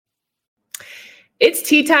It's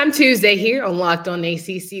Tea Time Tuesday here on Locked On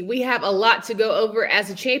ACC. We have a lot to go over as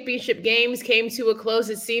the championship games came to a close.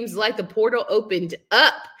 It seems like the portal opened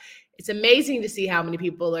up. It's amazing to see how many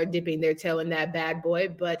people are dipping their toe in that bad boy.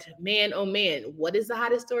 But man, oh man, what is the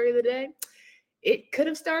hottest story of the day? It could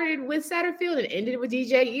have started with Satterfield and ended with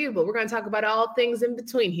DJU, but we're going to talk about all things in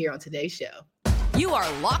between here on today's show. You are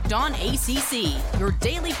Locked On ACC, your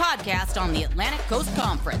daily podcast on the Atlantic Coast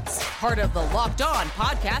Conference. Part of the Locked On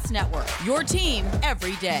Podcast Network, your team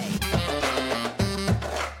every day.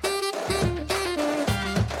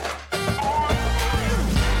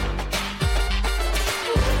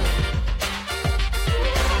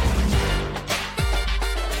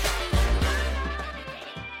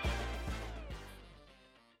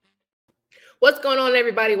 What's going on,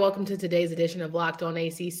 everybody? Welcome to today's edition of Locked On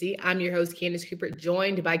ACC. I'm your host, Candace Cooper,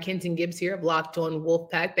 joined by Kenton Gibbs here of Locked On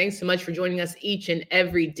Wolfpack. Thanks so much for joining us each and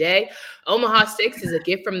every day. Omaha Steaks is a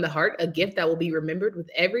gift from the heart, a gift that will be remembered with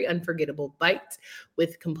every unforgettable bite.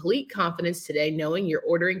 With complete confidence today, knowing you're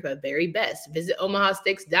ordering the very best. Visit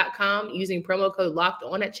omahasteaks.com using promo code Locked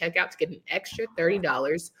On at checkout to get an extra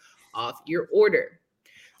 $30 off your order.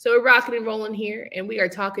 So we're rocking and rolling here, and we are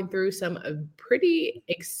talking through some pretty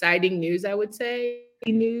exciting news, I would say.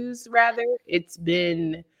 It's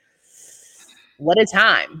been what a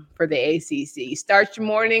time for the ACC. You start your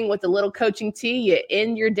morning with a little coaching tea. You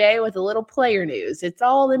end your day with a little player news. It's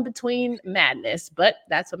all in between madness, but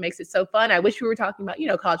that's what makes it so fun. I wish we were talking about,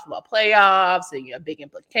 college football playoffs and, big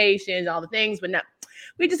implications, all the things, but no,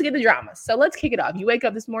 we just get the drama. So let's kick it off. You wake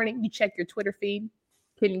up this morning, you check your Twitter feed,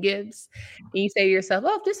 Kenton Gibbs, and you say to yourself,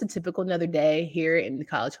 oh, just a typical another day here in the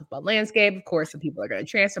college football landscape. Of course, some people are going to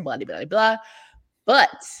transfer, blah, blah, blah, blah.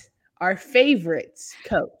 But our favorite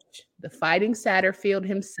coach, the Fighting Satterfield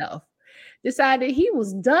himself, decided he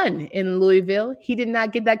was done in Louisville. He did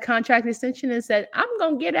not get that contract extension and said, I'm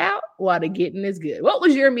going to get out while the getting is good. What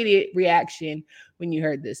was your immediate reaction when you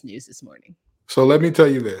heard this news this morning? So let me tell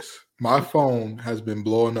you this. My phone has been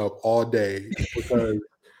blowing up all day because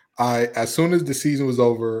as soon as the season was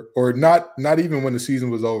over, or not even when the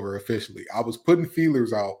season was over officially, I was putting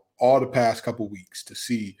feelers out all the past couple weeks to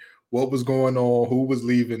see what was going on, who was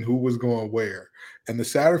leaving, who was going where. And the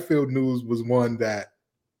Satterfield news was one that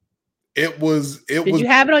Did you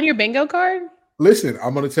have it on your bingo card? Listen,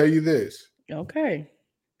 I'm going to tell you this. Okay.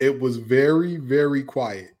 It was very, very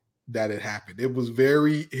quiet that it happened.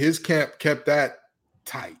 His camp kept that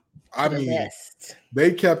tight.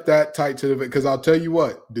 They kept that tight to the because I'll tell you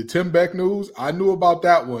what, the Tim Beck news, I knew about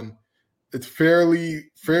that one. It's fairly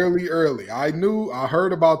early. I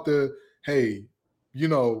heard about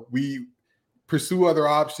we pursue other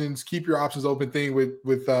options, keep your options open thing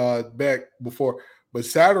with Beck before. But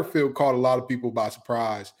Satterfield caught a lot of people by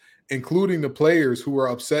surprise, including the players who were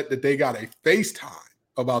upset that they got a FaceTime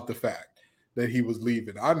about the fact that he was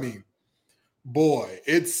leaving. I mean, boy,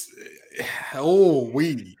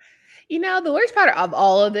 the worst part of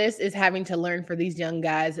all of this is having to learn for these young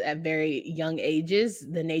guys at very young ages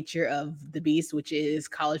the nature of the beast, which is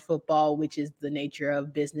college football, which is the nature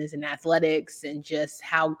of business and athletics, and just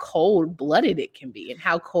how cold-blooded it can be and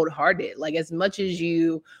how cold-hearted. Like, as much as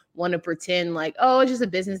you want to pretend like, oh, it's just a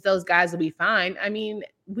business, those guys will be fine. I mean,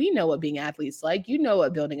 we know what being athletes like. You know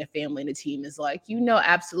what building a family and a team is like.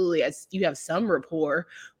 Absolutely, as you have some rapport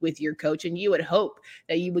with your coach, and you would hope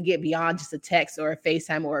that you would get beyond just a text or a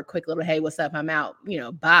FaceTime or a quick little, hey, what's up, I'm out,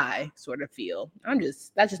 bye sort of feel.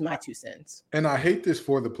 That's just my 2 cents. And I hate this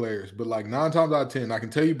for the players, but like 9 times out of 10, I can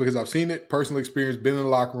tell you because I've seen it, personal experience, been in the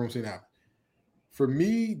locker room, seen it happen. For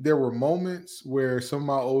me, there were moments where some of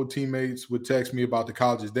my old teammates would text me about the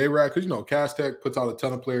colleges they were at. Because, Cass Tech puts out a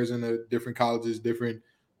ton of players in the different colleges, different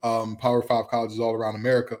Power 5 colleges all around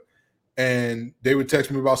America. And they would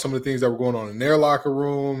text me about some of the things that were going on in their locker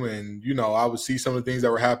room. And, I would see some of the things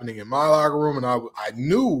that were happening in my locker room. And I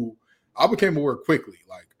knew I became aware quickly.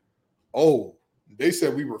 Like, oh, they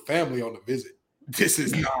said we were family on the visit. This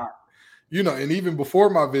is not, and even before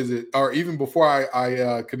my visit, or even before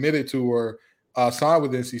I committed to or signed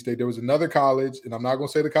with NC State, there was another college, and I'm not going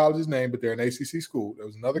to say the college's name, but they're an ACC school. There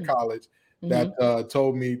was another college that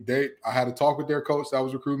told me I had to talk with their coach that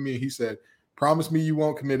was recruiting me, and he said, promise me you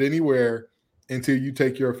won't commit anywhere until you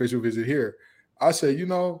take your official visit here. I said,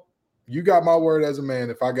 you got my word as a man.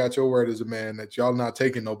 If I got your word as a man, that y'all not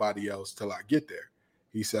taking nobody else till I get there.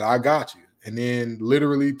 He said, I got you. And then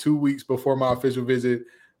literally 2 weeks before my official visit,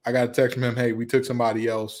 I got a text from him, hey, we took somebody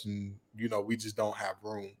else, and, we just don't have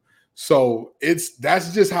room. So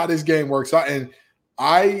that's just how this game works out. And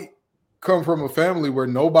I come from a family where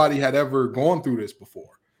nobody had ever gone through this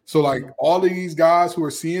before. So like all of these guys who are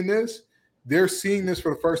seeing this, they're seeing this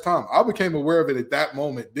for the first time. I became aware of it at that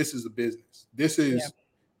moment. This is a business. This is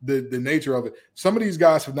the nature of it. Some of these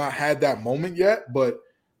guys have not had that moment yet, but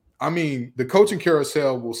I mean, the coaching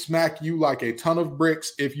carousel will smack you like a ton of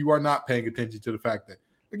bricks if you are not paying attention to the fact that,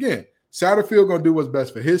 again, Satterfield going to do what's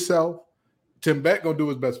best for himself. Tim Beck going to do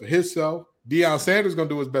what's best for himself. Deion Sanders going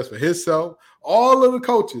to do what's best for himself. All of the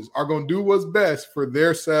coaches are going to do what's best for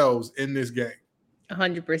themselves in this game.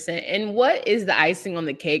 100%. And what is the icing on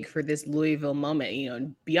the cake for this Louisville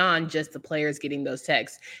moment, beyond just the players getting those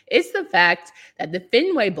texts? It's the fact that the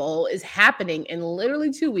Fenway Bowl is happening in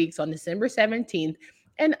literally 2 weeks on December 17th.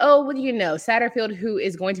 And what do you know? Satterfield, who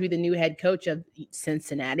is going to be the new head coach of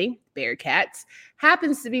Cincinnati Bearcats,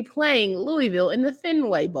 happens to be playing Louisville in the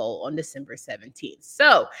Fenway Bowl on December 17th.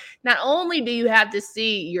 So not only do you have to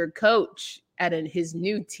see your coach at his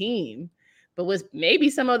new team, but with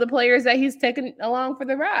maybe some of the players that he's taking along for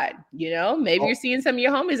the ride. Maybe you're seeing some of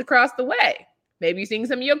your homies across the way. Maybe you're seeing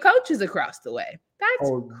some of your coaches across the way.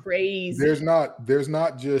 That's crazy. There's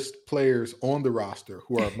not just players on the roster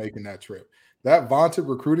who are making that trip. That vaunted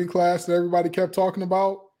recruiting class that everybody kept talking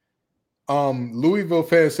about, Louisville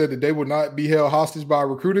fans said that they would not be held hostage by a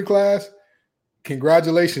recruiting class.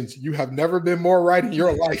 Congratulations. You have never been more right in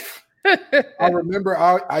your life. I remember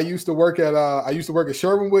I used to work at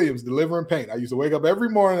Sherwin-Williams delivering paint. I used to wake up every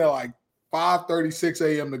morning at like 5:36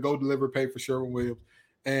 a.m. to go deliver paint for Sherwin-Williams.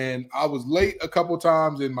 And I was late a couple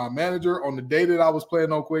times, and my manager on the day that I was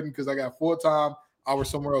planning on quitting because I got full-time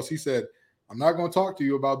hours somewhere else, he said, I'm not going to talk to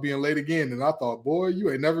you about being late again. And I thought, boy,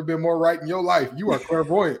 you ain't never been more right in your life. You are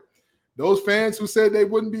clairvoyant. Those fans who said they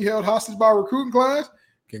wouldn't be held hostage by a recruiting class,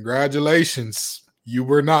 congratulations. You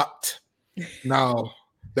were not. Now,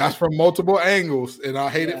 that's from multiple angles, and I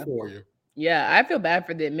hate it for you. Yeah, I feel bad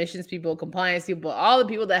for the admissions people, compliance people, all the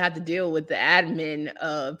people that have to deal with the admin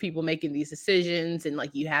of people making these decisions. And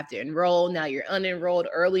you have to enroll. Now you're unenrolled,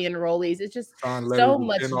 early enrollees. It's just so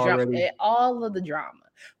much drama, all of the drama.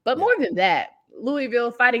 But more than that,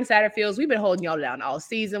 Louisville fighting Satterfield. We've been holding y'all down all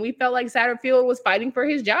season. We felt like Satterfield was fighting for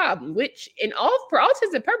his job, which for all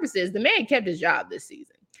intents and purposes, the man kept his job this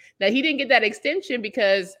season. Now, he didn't get that extension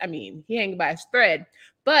because, he hanging by his thread.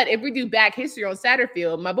 But if we do back history on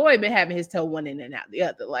Satterfield, my boy been having his toe one in and out the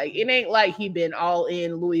other. It ain't like he been all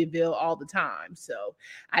in Louisville all the time. So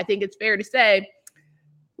I think it's fair to say,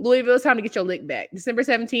 Louisville, it's time to get your lick back. December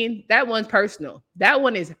 17th, that one's personal. That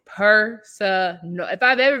one is personal. If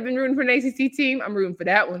I've ever been rooting for an ACC team, I'm rooting for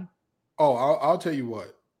that one. Oh, I'll tell you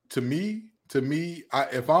what. To me,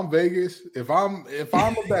 if I'm Vegas, if I'm a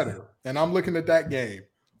bettor and I'm looking at that game,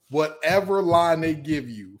 whatever line they give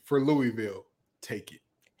you for Louisville, take it.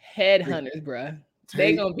 Headhunters, bro.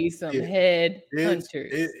 They gonna be some head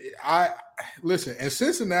hunters. Listen, and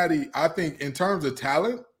Cincinnati, I think in terms of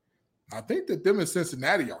talent, I think that them and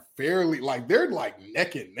Cincinnati are fairly they're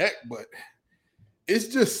neck and neck, but it's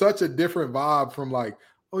just such a different vibe from Luke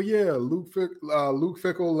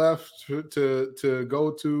Fickell left to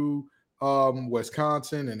go to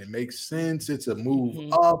Wisconsin, and it makes sense. It's a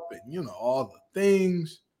move up, and all the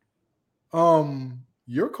things.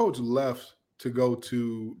 Your coach left to go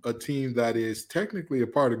to a team that is technically a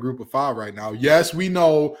part of Group of Five right now. Yes, we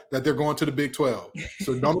know that they're going to the Big 12.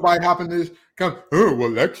 So nobody hopping this.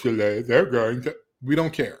 Actually, they're going to. We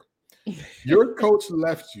don't care. Your coach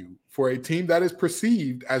left you for a team that is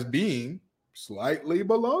perceived as being slightly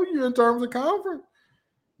below you in terms of conference.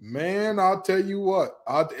 Man, I'll tell you what.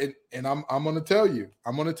 I'm going to tell you.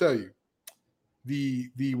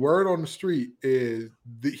 The word on the street is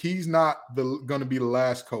that he's not going to be the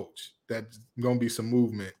last coach that's going to be some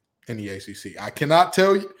movement in the ACC. I cannot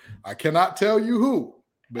tell you who.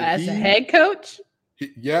 But as a head coach?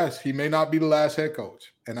 Yes, he may not be the last head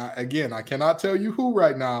coach. And I cannot tell you who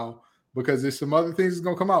right now because there's some other things that's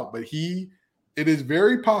going to come out. But it is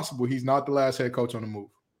very possible he's not the last head coach on the move.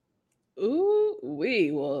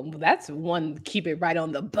 Well, that's one. Keep it right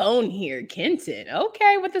on the bone here, Kenton.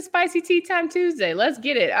 Okay, with the Spicy Tea Time Tuesday. Let's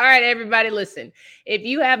get it. All right, everybody, listen. If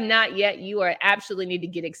you have not yet, you are absolutely need to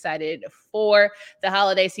get excited for the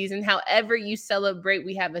holiday season. However you celebrate,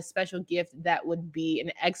 we have a special gift that would be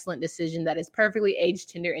an excellent decision that is perfectly aged,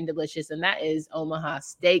 tender, and delicious, and that is Omaha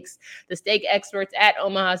Steaks. The steak experts at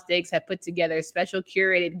Omaha Steaks have put together special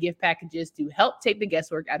curated gift packages to help take the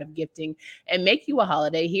guesswork out of gifting and make you a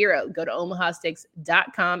holiday hero. Go to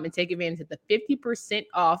omahasteaks.com and take advantage of the 50%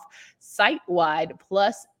 off site-wide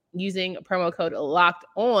plus using promo code Locked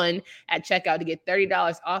On at checkout to get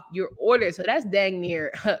 $30 off your order. So that's dang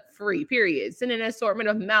near free, period. Send an assortment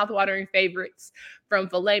of mouth-watering favorites from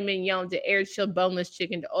filet mignon to air-chilled boneless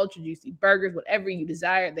chicken to ultra-juicy burgers. Whatever you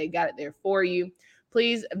desire, they got it there for you.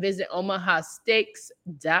 Please visit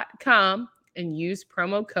omahasteaks.com and use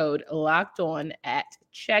promo code LOCKEDON at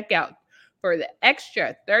checkout for the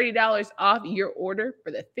extra $30 off your order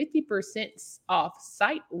for the 50% off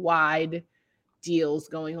site-wide deals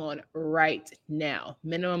going on right now.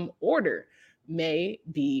 Minimum order may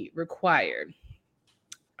be required.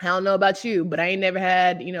 I don't know about you, but I ain't never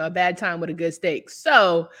had, a bad time with a good steak.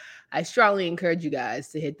 So I strongly encourage you guys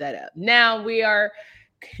to hit that up. Now we are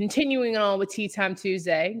continuing on with Tea Time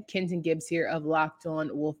Tuesday. Kenton Gibbs here of Locked On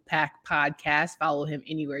Wolfpack Podcast. Follow him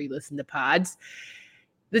anywhere you listen to pods.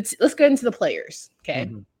 Let's get into the players, okay?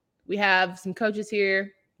 Mm-hmm. We have some coaches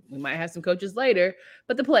here. We might have some coaches later,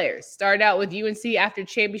 but the players started out with UNC after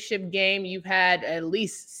championship game. You've had at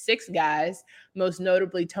least 6 guys, most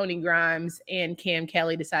notably Tony Grimes and Cam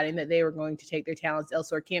Kelly, deciding that they were going to take their talents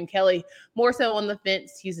elsewhere. Cam Kelly, more so on the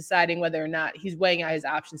fence. He's deciding whether or not he's weighing out his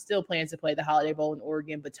options, still plans to play the Holiday Bowl in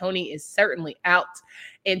Oregon, but Tony is certainly out.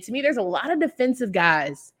 And to me, there's a lot of defensive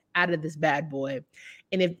guys out of this bad boy.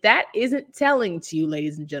 And if that isn't telling to you,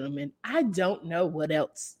 ladies and gentlemen, I don't know what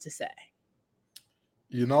else to say.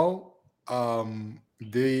 The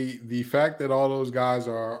fact that all those guys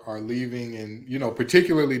are leaving, and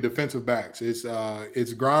particularly defensive backs,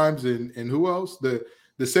 it's Grimes and who else? The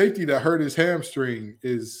safety that hurt his hamstring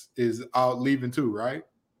is out leaving too, right?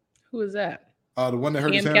 Who is that? The one that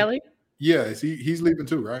hurt his hamstring. Kelly? Yes, he's leaving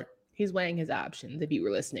too, right? He's weighing his options. If you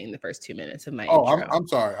were listening in the first 2 minutes of my intro. I'm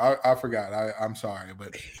sorry. I forgot. I'm sorry,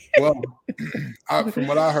 but from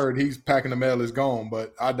what I heard, he's packing the mail is gone.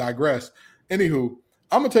 But I digress. Anywho.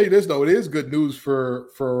 I'm gonna tell you this though, it is good news for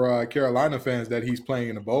Carolina fans that he's playing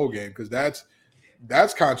in a bowl game, because that's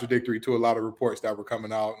contradictory to a lot of reports that were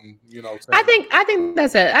coming out, and I think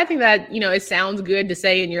that it sounds good to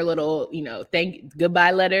say in your little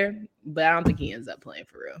goodbye letter, but I don't think he ends up playing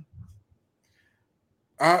for real.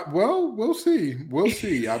 Well, we'll see.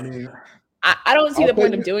 I mean, I don't see the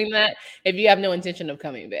point of doing that if you have no intention of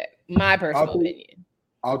coming back. My personal opinion.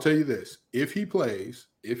 I'll tell you this: if he plays.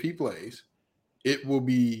 It will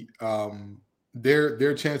be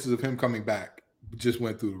their chances of him coming back just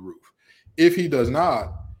went through the roof. If he does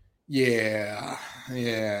not,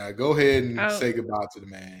 go ahead and say goodbye to the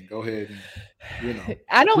man. Go ahead and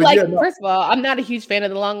I don't first of all, I'm not a huge fan of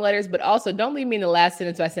the long letters, but also don't leave me in the last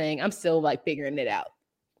sentence by saying I'm still figuring it out.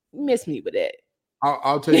 Miss me with it.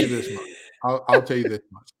 I'll tell you this much. I'll tell you this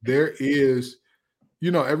much. There is,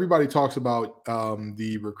 everybody talks about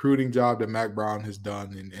the recruiting job that Mack Brown has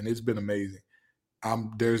done, and it's been amazing.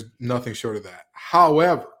 There's nothing short of that.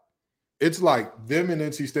 However, it's like them and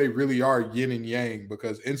NC State really are yin and yang,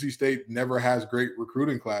 because NC State never has great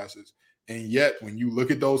recruiting classes. And yet, when you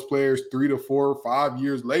look at those players 3 to 4 or 5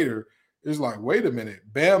 years later, it's like, wait a minute,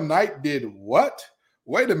 Bam Knight did what?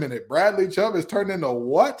 Wait a minute, Bradley Chubb has turned into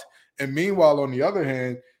what? And meanwhile, on the other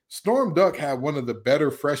hand, Storm Duck had one of the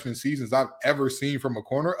better freshman seasons I've ever seen from a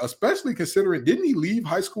corner, especially considering, didn't he leave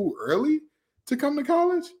high school early to come to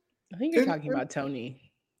college? I think you're talking about Tony.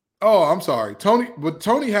 Oh, I'm sorry.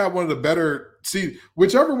 Tony had one of the better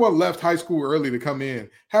whichever one left high school early to come in,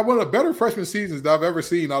 had one of the better freshman seasons that I've ever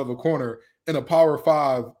seen out of a corner in a Power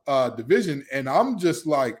 5 division. And I'm just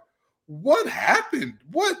like, what happened?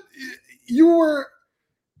 He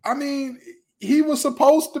was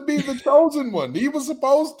supposed to be the chosen one. He was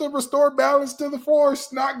supposed to restore balance to the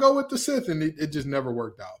Force, not go with the Sith, and it just never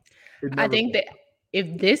worked out. I think that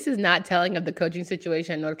if this is not telling of the coaching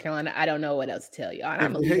situation in North Carolina, I don't know what else to tell you.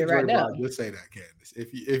 I'm gonna leave it right now. Just say that, Candace.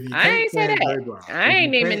 If you I ain't say that. I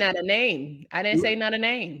ain't naming not a name. I didn't say not a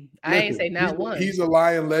name. I ain't say not one. He's a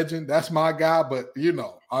Lion legend. That's my guy. But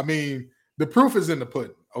the proof is in the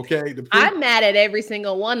pudding. Okay. I'm mad at every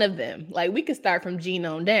single one of them. We could start from Gene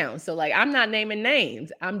on down. So I'm not naming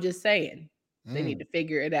names. I'm just saying they need to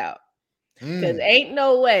figure it out. Because ain't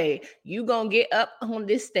no way you gonna get up on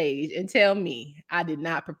this stage and tell me I did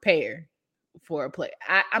not prepare for a play.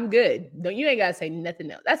 I'm good. You ain't gotta say nothing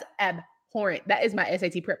else. That's abhorrent. That is my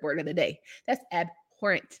SAT prep word of the day. That's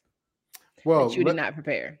abhorrent. Well, that you did not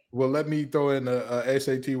prepare. Well, let me throw in a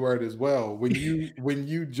SAT word as well. When you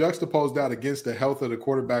juxtapose that against the health of the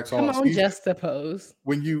quarterbacks all season, juxtapose.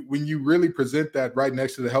 When you really present that right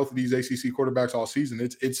next to the health of these ACC quarterbacks all season,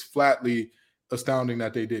 it's flatly astounding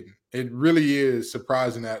that they didn't. It really is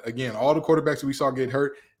surprising that, again, all the quarterbacks that we saw get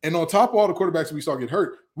hurt, and on top of all the quarterbacks that we saw get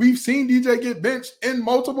hurt, we've seen DJ get benched in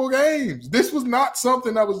multiple games. This was not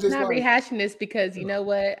something that was just I'm not rehashing this because you know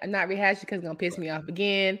what? I'm not rehashing because it's going to piss me off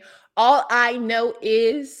again. All I know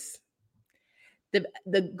is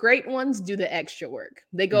the great ones do the extra work.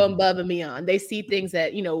 They go above and beyond. They see things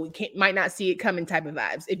that, might not see it coming type of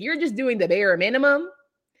vibes. If you're just doing the bare minimum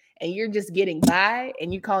and you're just getting by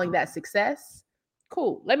and you calling that success,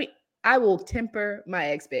 cool. Let me I will temper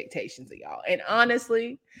my expectations of y'all. And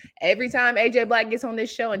honestly, every time AJ Black gets on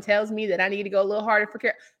this show and tells me that I need to go a little harder for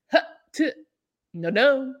Carolina,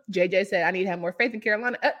 no. JJ said I need to have more faith in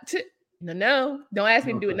Carolina. No. Don't ask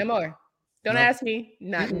me to do it no more. Don't ask me.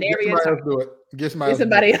 Not nary a time. Get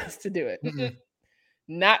somebody else to do it.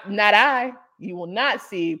 Not I. You will not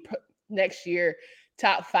see next year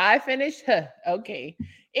top 5 finish. Okay.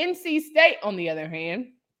 NC State, on the other hand,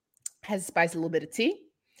 has spiced a little bit of tea.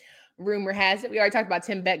 Rumor has it. We already talked about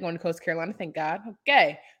Tim Beck going to Coastal Carolina. Thank God.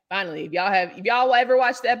 Okay. Finally, if y'all ever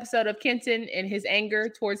watched the episode of Kenton and his anger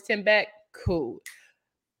towards Tim Beck, cool.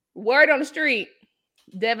 Word on the street,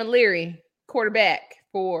 Devin Leary, quarterback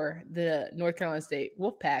for the North Carolina State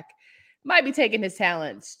Wolfpack, might be taking his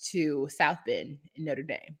talents to South Bend in Notre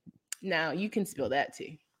Dame. Now, you can spill that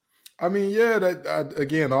tea. I mean, yeah,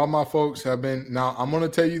 again, all my folks have been. Now, I'm going to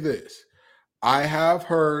tell you this. I have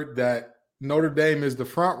heard that Notre Dame is the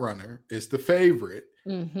front runner. It's the favorite.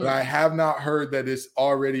 But I have not heard that it's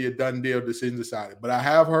already a done deal, decision decided. But I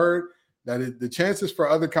have heard that the chances for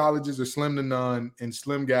other colleges are slim to none, and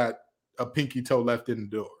Slim got a pinky toe left in the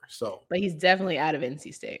door. So, but he's definitely out of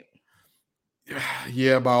NC State.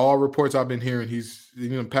 Yeah, by all reports I've been hearing, he's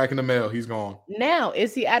packing the mail. He's gone. Now,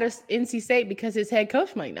 is he out of NC State because his head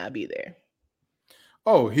coach might not be there?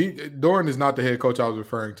 Oh, Doran is not the head coach I was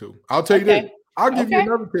referring to. I'll tell you this. I'll give you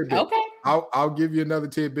another tidbit. Okay. I'll give you another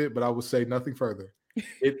tidbit, but I will say nothing further.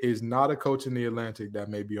 It is not a coach in the Atlantic that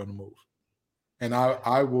may be on the move, and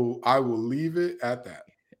I will leave it at that.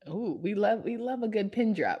 Oh, we love a good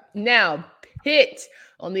pin drop. Now, Pitt,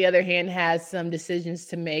 on the other hand, has some decisions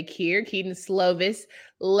to make here. Keaton Slovis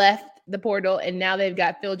left the portal, and now they've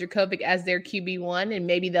got Phil Dracovic as their QB1, and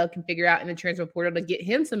maybe they'll can figure out in the transfer portal to get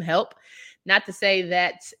him some help. Not to say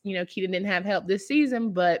that, Keaton didn't have help this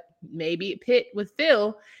season, but maybe Pitt with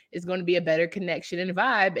Phil is going to be a better connection and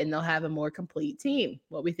vibe, and they'll have a more complete team.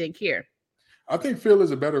 What we think here? I think Phil is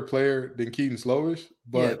a better player than Keaton Slovis,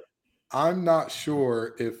 but I'm not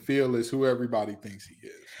sure if Phil is who everybody thinks he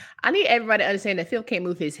is. I need everybody to understand that Phil can't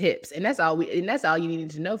move his hips, and that's all you needed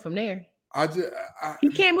to know from there. He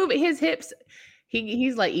can't move his hips.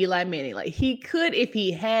 He's like Eli Manning. Like, he could if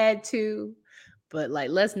he had to, but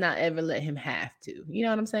let's not ever let him have to. You know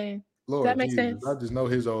what I'm saying? Lord, does that make sense? I just know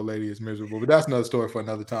his old lady is miserable, but that's another story for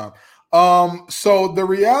another time. So the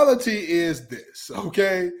reality is this,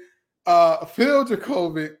 okay? Phil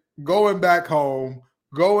Dracovic going back home,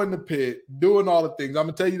 going to Pitt, doing all the things. I'm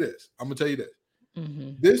gonna tell you this.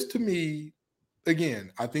 This to me,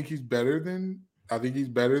 again, I think he's better than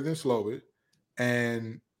Slovis,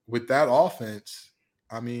 and with that offense,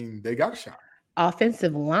 I mean, they got a shot.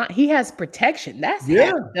 Offensive line, he has protection. That's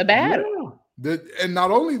half the battle. And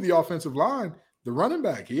not only the offensive line, the running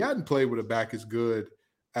back. He hadn't played with a back as good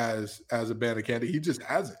as a Abanikanda. He just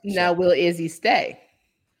hasn't. Now, will Izzy stay?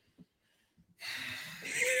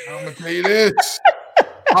 I'm gonna tell you this.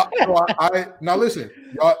 Now listen,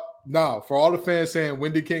 now for all the fans saying,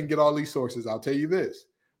 when did King get all these sources? I'll tell you this.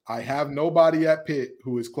 I have nobody at Pitt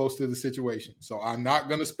who is close to the situation, so I'm not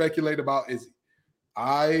going to speculate about Izzy.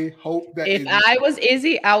 I hope that if I was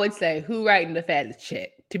Izzy, I would say, who writing the fattest check,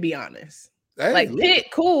 to be honest. Hey, Pitt,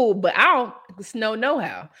 cool, but I don't know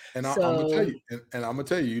how. And I'm gonna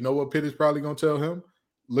tell you, you know what Pitt is probably gonna tell him?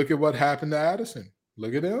 Look at what happened to Addison.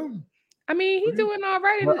 Look at him. I mean, he's doing all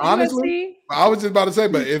right in the honestly, I was just about to say,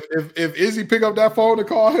 but if Izzy pick up that phone and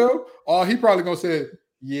call him, he probably gonna say,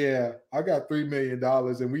 yeah, I got $3 million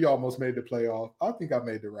and we almost made the playoff. I think I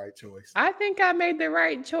made the right choice. I think I made the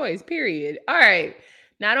right choice, period. All right.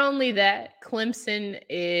 Not only that, Clemson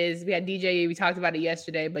we had DJ, we talked about it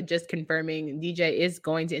yesterday, but just confirming DJ is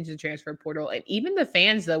going to enter the transfer portal. And even the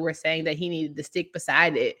fans, though, were saying that he needed to stick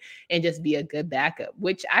beside it and just be a good backup,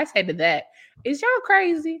 which I say to that, is y'all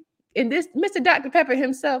crazy? And this Mr. Dr. Pepper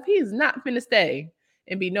himself, he's not finna stay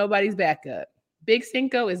and be nobody's backup. Big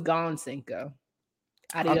Cinco is gone, Cinco.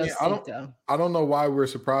 Adios, Cinco. I don't know why we're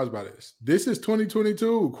surprised by this. This is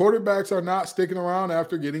 2022. Quarterbacks are not sticking around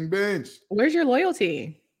after getting benched. Where's your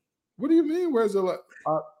loyalty? What do you mean? Where's the?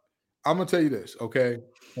 I'm gonna tell you this, okay?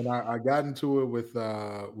 And I got into it with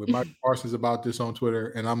Mike Parsons about this on Twitter,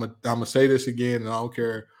 and I'm gonna say this again, and I don't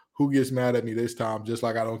care who gets mad at me this time, just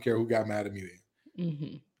like I don't care who got mad at me then.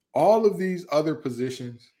 Mm-hmm. All of these other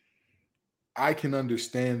positions, I can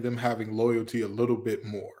understand them having loyalty a little bit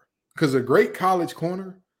more. Because a great college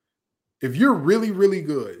corner, if you're really, really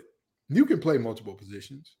good, you can play multiple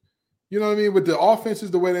positions. You know what I mean? With the offenses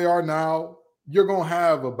the way they are now, you're going to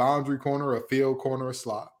have a boundary corner, a field corner, a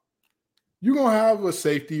slot. You're going to have a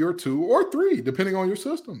safety or 2 or 3, depending on your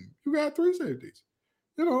system. You got 3 safeties.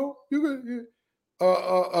 You know,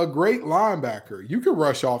 a great linebacker. You can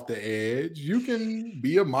rush off the edge. You can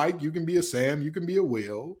be a Mike. You can be a Sam. You can be a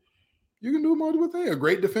Will. You can do multiple things. A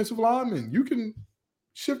great defensive lineman. You can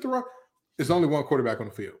shift around. There's only one quarterback on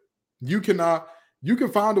the field. You can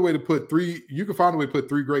find a way to put three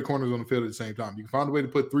great corners on the field at the same time. You can find a way to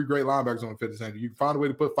put 3 great linebackers on the field at the same time. You can find a way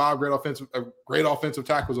to put 5 great offensive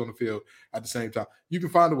tackles on the field at the same time. You can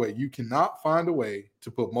find a way. You cannot find a way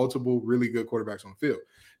to put multiple really good quarterbacks on the field.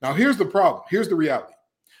 Now, here's the problem. Here's the reality.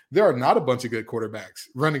 There are not a bunch of good quarterbacks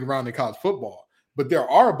running around in college football, but there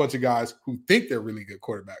are a bunch of guys who think they're really good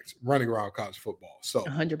quarterbacks running around college football. So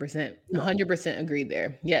 100% agreed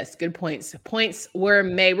there. Yes, good points. Points were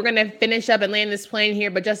made. We're going to finish up and land this plane here,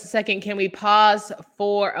 but just a second. Can we pause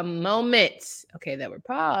for a moment? Okay, that we're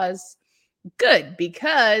paused. Good,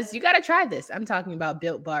 because you got to try this. I'm talking about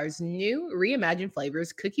Built Bar's new reimagined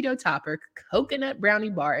flavors, cookie dough topper, coconut brownie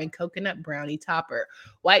bar, and coconut brownie topper.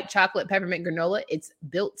 White chocolate peppermint granola. It's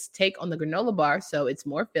Built's take on the granola bar, so it's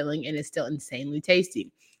more filling and it's still insanely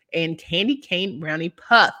tasty. And candy cane brownie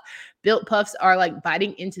puff. Built Puffs are like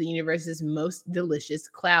biting into the universe's most delicious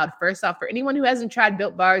cloud. First off, for anyone who hasn't tried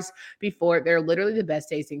Built Bars before, they're literally the best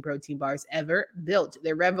tasting protein bars ever built.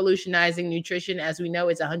 They're revolutionizing nutrition. As we know,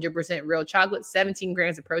 it's 100% real chocolate, 17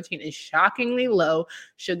 grams of protein, and shockingly low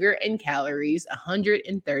sugar and calories,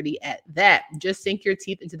 130 at that. Just sink your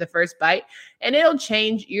teeth into the first bite, and it'll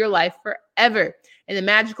change your life forever. And the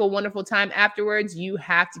magical, wonderful time afterwards, you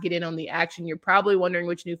have to get in on the action. You're probably wondering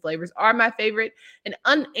which new flavors are my favorite. An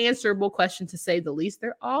unanswerable question, to say the least.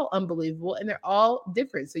 They're all unbelievable, and they're all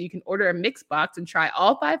different. So you can order a mix box and try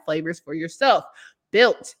all 5 flavors for yourself.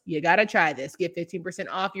 Built, you got to try this. Get 15%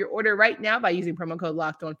 off your order right now by using promo code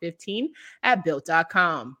LOCKEDON15 at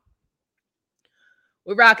Built.com.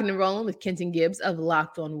 We're rocking and rolling with Kenton Gibbs of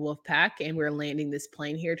Locked On Wolfpack, and we're landing this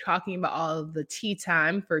plane here talking about all of the tea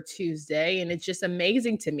time for Tuesday. And it's just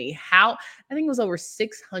amazing to me how, I think it was over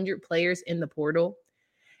 600 players in the portal.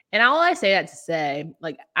 And all I say that to say,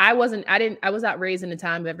 like, I was not raised in a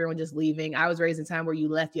time of everyone just leaving. I was raised in a time where you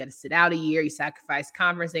left, you had to sit out a year, you sacrificed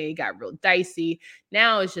conference, and it got real dicey.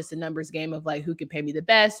 Now it's just a numbers game of like, who can pay me the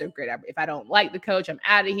best, or great, if I don't like the coach, I'm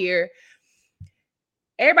out of here.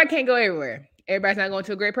 Everybody can't go everywhere. Everybody's not going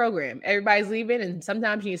to a great program. Everybody's leaving, and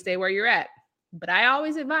sometimes you can stay where you're at. But I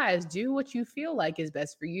always advise, do what you feel like is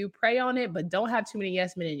best for you. Pray on it, but don't have too many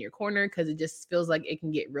yes men in your corner, because it just feels like it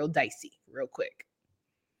can get real dicey real quick.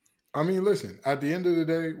 I mean, listen, at the end of the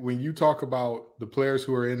day, when you talk about the players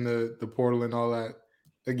who are in the portal and all that,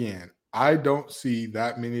 again, I don't see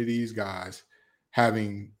that many of these guys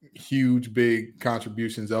having huge, big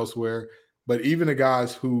contributions elsewhere. But even the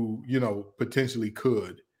guys who, potentially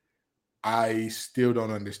could, I still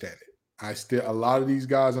don't understand it. A lot of these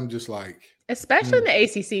guys, I'm just like. Especially in the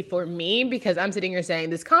ACC for me, because I'm sitting here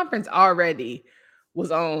saying this conference already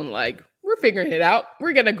was on, like, we're figuring it out.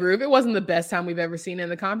 We're going to groove. It wasn't the best time we've ever seen in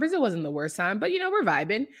the conference. It wasn't the worst time, but, we're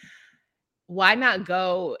vibing. Why not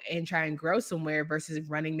go and try and grow somewhere versus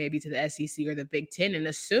running maybe to the SEC or the Big Ten and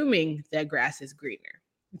assuming that grass is greener?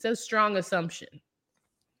 It's a strong assumption.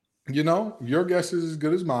 Your guess is as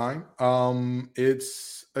good as mine.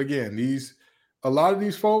 It's, again, a lot of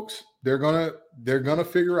these folks, they're gonna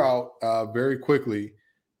figure out very quickly,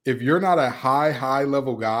 if you're not a high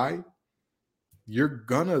level guy, you're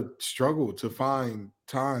gonna struggle to find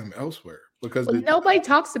time elsewhere, because nobody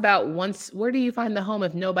talks about where do you find the home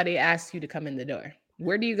if nobody asks you to come in the door?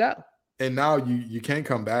 Where do you go? And now you can't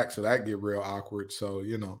come back, so that get real awkward. So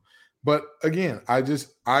but again,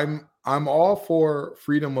 I'm all for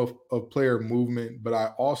freedom of player movement, but I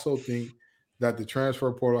also think that the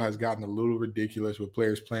transfer portal has gotten a little ridiculous with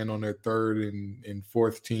players playing on their third and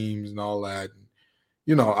fourth teams and all that.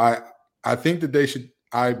 I think that they should.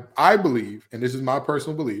 I believe, and this is my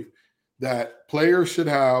personal belief, that players should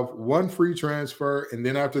have one free transfer, and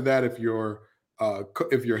then after that, if your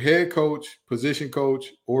head coach, position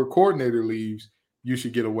coach, or coordinator leaves, you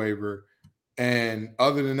should get a waiver. And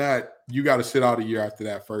other than that, you got to sit out a year after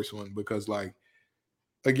that first one, because, like,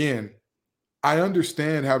 again, I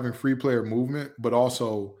understand having free player movement, but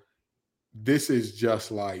also this is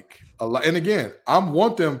just like a lot. And again, I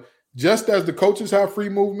want them, just as the coaches have free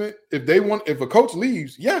movement. If a coach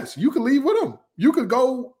leaves, yes, you can leave with them. You could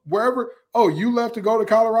go wherever. Oh, you left to go to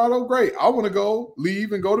Colorado? Great. I want to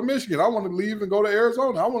leave and go to Michigan. I want to leave and go to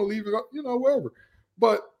Arizona. I want to leave and go, wherever.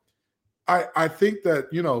 But I think that,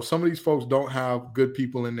 some of these folks don't have good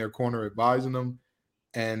people in their corner advising them.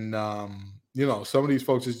 And, some of these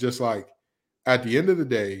folks is just like, at the end of the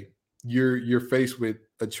day, you're faced with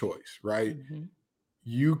a choice, right? Mm-hmm.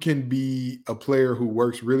 You can be a player who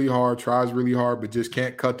works really hard, tries really hard, but just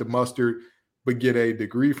can't cut the mustard but get a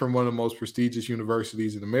degree from one of the most prestigious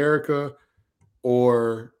universities in America,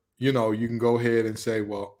 or, you know, you can go ahead and say,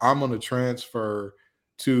 well, I'm going to transfer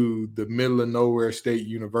to the middle of nowhere state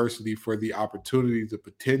university for the opportunity to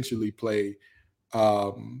potentially play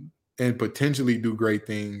and potentially do great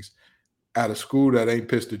things at a school that ain't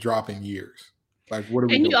pissed a drop in years. Like, what are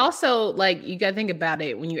we doing? And you also, like, you got to think about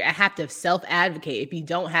it when you have to self-advocate. If you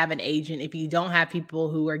don't have an agent, if you don't have people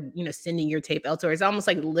who are, you know, sending your tape elsewhere, it's almost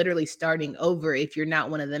like literally starting over if you're not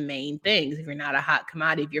one of the main things, if you're not a hot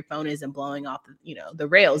commodity, if your phone isn't blowing off, you know, the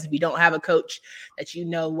rails, if you don't have a coach that you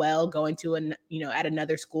know well going to, you know, at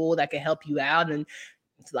another school that can help you out. And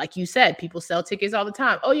like you said, people sell tickets all the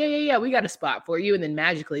time. Oh, yeah, we got a spot for you. And then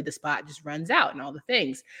magically the spot just runs out and all the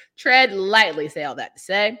things. Tread lightly, say all that to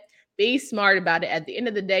say. Be smart about it. At the end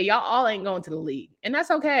of the day, y'all all ain't going to the league. And that's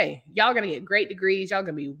okay. Y'all going to get great degrees. Y'all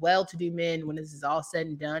going to be well-to-do men when this is all said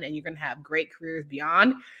and done. And you're going to have great careers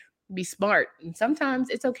beyond. Be smart. And sometimes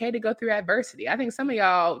it's okay to go through adversity. I think some of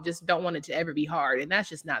y'all just don't want it to ever be hard. And that's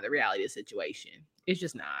just not the reality of the situation. It's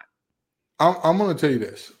just not. I'm going to tell you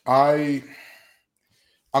this.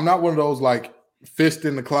 I'm not one of those like fist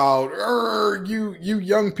in the cloud, you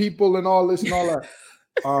young people and all this and all that.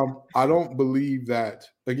 I don't believe that.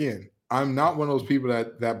 Again, I'm not one of those people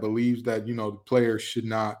that believes that, you know, the players should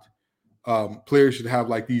not players should have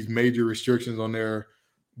like these major restrictions on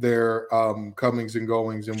their comings and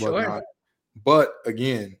goings and whatnot. Sure. But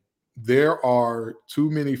again, there are too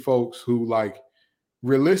many folks who, like,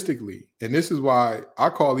 realistically, and this is why I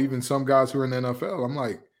call even some guys who are in the NFL, I'm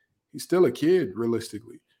like, he's still a kid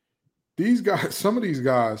realistically. These guys, some of these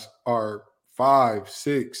guys are 5,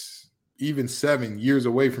 6, even 7 years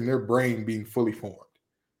away from their brain being fully formed.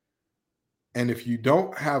 And if you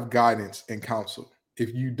don't have guidance and counsel,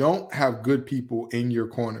 if you don't have good people in your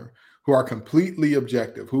corner who are completely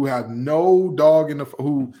objective, who have no dog in the,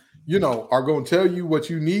 who, you know, are going to tell you what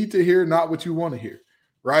you need to hear, not what you want to hear,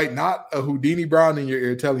 right? Not a Houdini Brown in your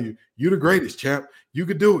ear telling you, you the greatest, champ. You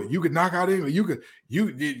could do it. You could knock out anyone. You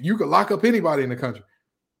could lock up anybody in the country.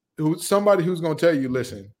 Somebody who's going to tell you,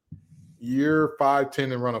 listen, you're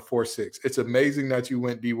 5'10" and run a 4.6. It's amazing that you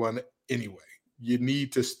went D1 anyway. You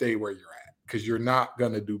need to stay where you're at because you're not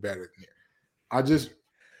going to do better than here.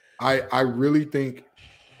 I really think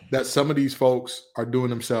that some of these folks are doing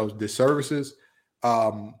themselves disservices.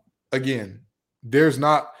 Again, there's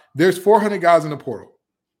 400 guys in the portal.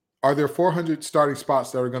 Are there 400 starting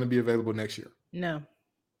spots that are going to be available next year? No.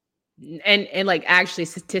 And like actually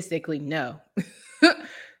statistically, no.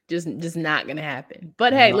 Just not gonna happen.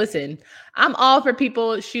 But hey, listen, I'm all for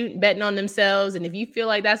people betting on themselves. And if you feel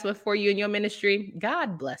like that's what's for you in your ministry,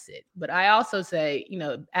 God bless it. But I also say, you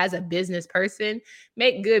know, as a business person,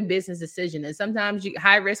 make good business decisions. And sometimes you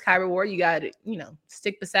high risk, high reward. You got to, you know,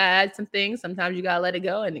 stick beside some things. Sometimes you got to let it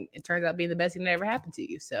go. And it turns out being the best thing that ever happened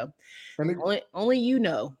to you. So only you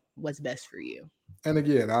know what's best for you. And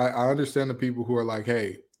again, I understand the people who are like,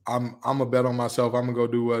 hey, I'm a bet on myself. I'm gonna go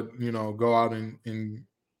do what, you know, go out and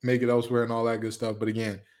make it elsewhere and all that good stuff. But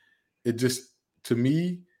again, it just, to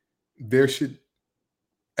me,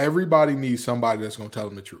 everybody needs somebody that's going to tell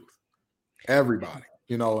them the truth. Everybody,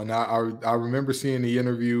 you know, and I remember seeing the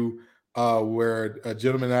interview where a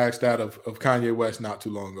gentleman asked that of Kanye West not too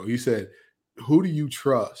long ago. He said, who do you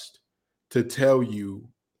trust to tell you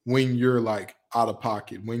when you're like out of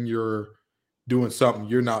pocket, when you're doing something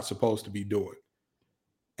you're not supposed to be doing?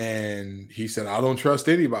 And he said, I don't trust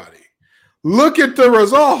anybody. Look at the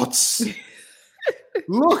results.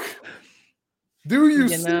 Look. Do you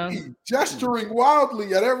see gesturing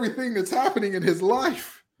wildly at everything that's happening in his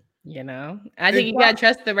life? You know, I think you got to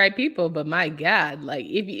trust the right people, but my God, like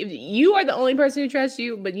if you are the only person who trusts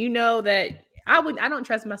you, but you know that I don't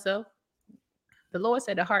trust myself. The Lord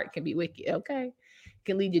said the heart can be wicked. Okay. It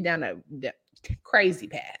can lead you down a crazy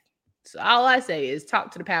path. So all I say is talk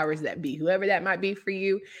to the powers that be, whoever that might be for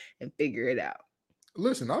you, and figure it out.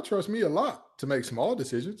 Listen, I trust me a lot to make small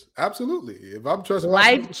decisions. Absolutely. If I'm trusting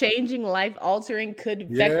life-changing, life-altering could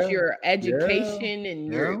affect your education and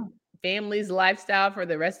your family's lifestyle for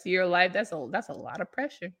the rest of your life. That's a lot of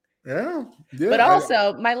pressure. Yeah. But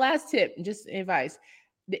also, my last tip, just advice: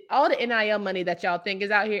 all the NIL money that y'all think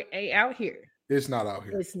is out here ain't out here. It's not out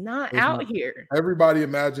here. It's not out here. Everybody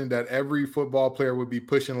imagined that every football player would be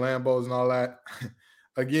pushing Lambos and all that.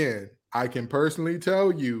 Again, I can personally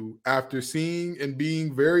tell you, after seeing and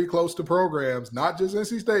being very close to programs, not just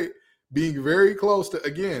NC State, being very close to,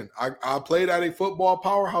 again, I played at a football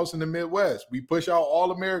powerhouse in the Midwest. We push out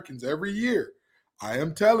All-Americans every year. I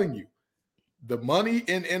am telling you, the money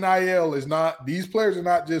in NIL is not, these players are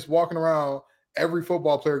not just walking around, every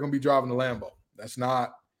football player going to be driving a Lambo. It's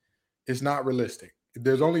not realistic.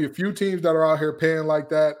 There's only a few teams that are out here paying like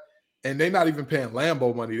that, and they're not even paying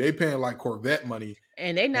Lambo money. They paying like Corvette money.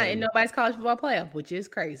 And they're not in nobody's college football playoff, which is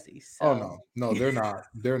crazy. So. Oh, no, they're not.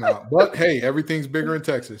 They're not. But, hey, everything's bigger in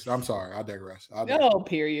Texas. I'm sorry. I digress. Oh,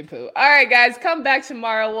 period, poo. All right, guys, come back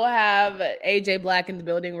tomorrow. We'll have AJ Black in the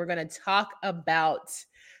building. We're going to talk about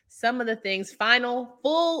some of the things,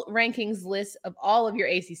 full rankings list of all of your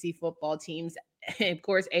ACC football teams. And of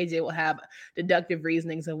course, AJ will have deductive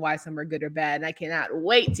reasonings on why some are good or bad. And I cannot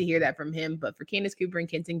wait to hear that from him. But for Candace Cooper and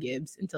Kenton Gibbs, until